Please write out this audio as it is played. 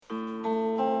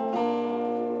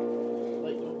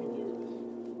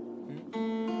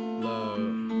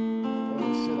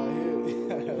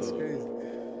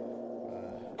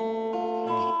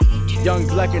Young,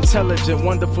 black, intelligent,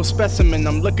 wonderful specimen.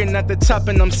 I'm looking at the top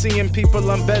and I'm seeing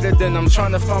people I'm better than. I'm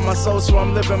trying to find my soul, so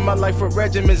I'm living my life with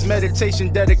regimens,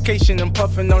 meditation, dedication. I'm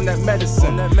puffing on that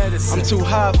medicine. I'm too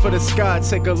high for the sky,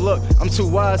 take a look. I'm too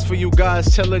wise for you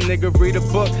guys, tell a nigga read a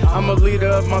book. I'm a leader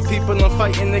of my people, I'm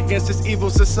fighting against this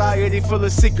evil society full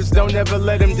of secrets. Don't ever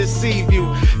let them deceive you,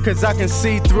 cause I can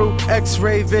see through.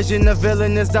 X-ray vision, the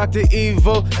villain is Dr.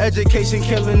 Evil. Education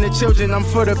killing the children, I'm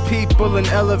for the people and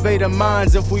elevator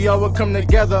minds. If we all would come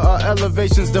together, our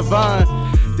elevation's divine.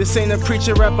 This ain't a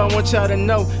preacher rap, I want y'all to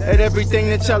know that everything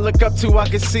that y'all look up to, I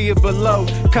can see it below.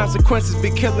 Consequences be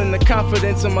killing the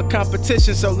confidence of my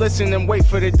competition, so listen and wait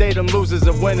for the day them losers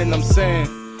are winning, I'm saying.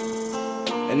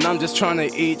 And I'm just trying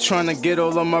to eat, trying to get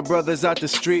all of my brothers out the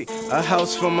street. A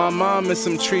house for my mom and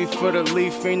some tree for the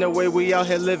leaf. Ain't no way we out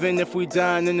here living if we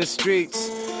dying in the streets.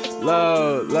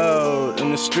 Loud, loud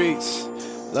in the streets.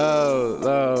 Loud,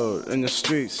 loud in the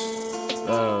streets.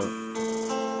 Loud.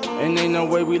 And ain't no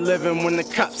way we living when the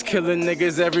cops killing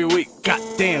niggas every week.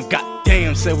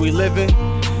 Goddamn, said we living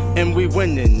and we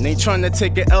winning. Ain't trying to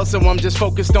take it else, so I'm just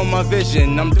focused on my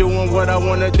vision. I'm doing what I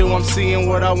wanna do, I'm seeing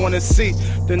what I wanna see.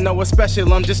 To know what's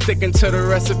special, I'm just sticking to the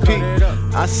recipe.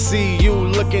 I see you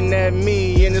looking at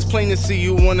me, and it's plain to see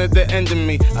you wanted the end of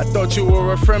me. I thought you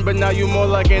were a friend, but now you more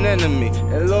like an enemy.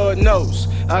 And Lord knows,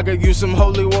 I could use some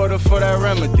holy water for that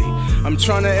remedy. I'm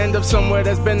trying to end up somewhere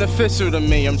that's beneficial to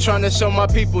me. I'm trying to show my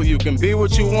people you can be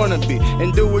what you wanna be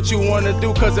and do what you wanna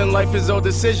do, cause in life is all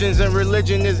decisions, and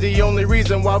religion is the only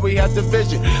reason why we have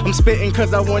division. I'm spitting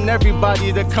cause I want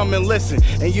everybody to come and listen,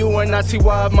 and you and I see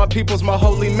why my people's my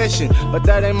holy mission. But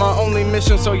that ain't my only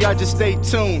mission, so y'all just stay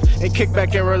tuned and kick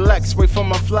back and relax, wait for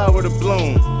my flower to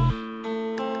bloom.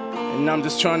 And I'm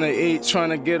just trying to eat, trying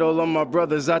to get all of my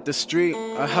brothers out the street.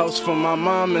 A house for my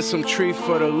mom and some tree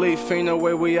for the leaf. Ain't no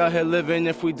way we out here living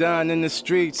if we dying in the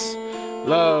streets.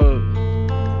 Loud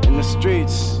in the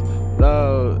streets.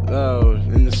 Loud, loud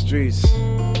in the streets.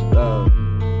 Loud.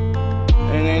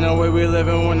 And ain't no way we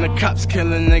living when the cops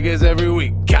killing niggas every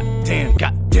week. Goddamn.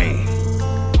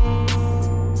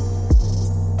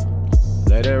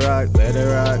 Let it rock, let it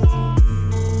rock.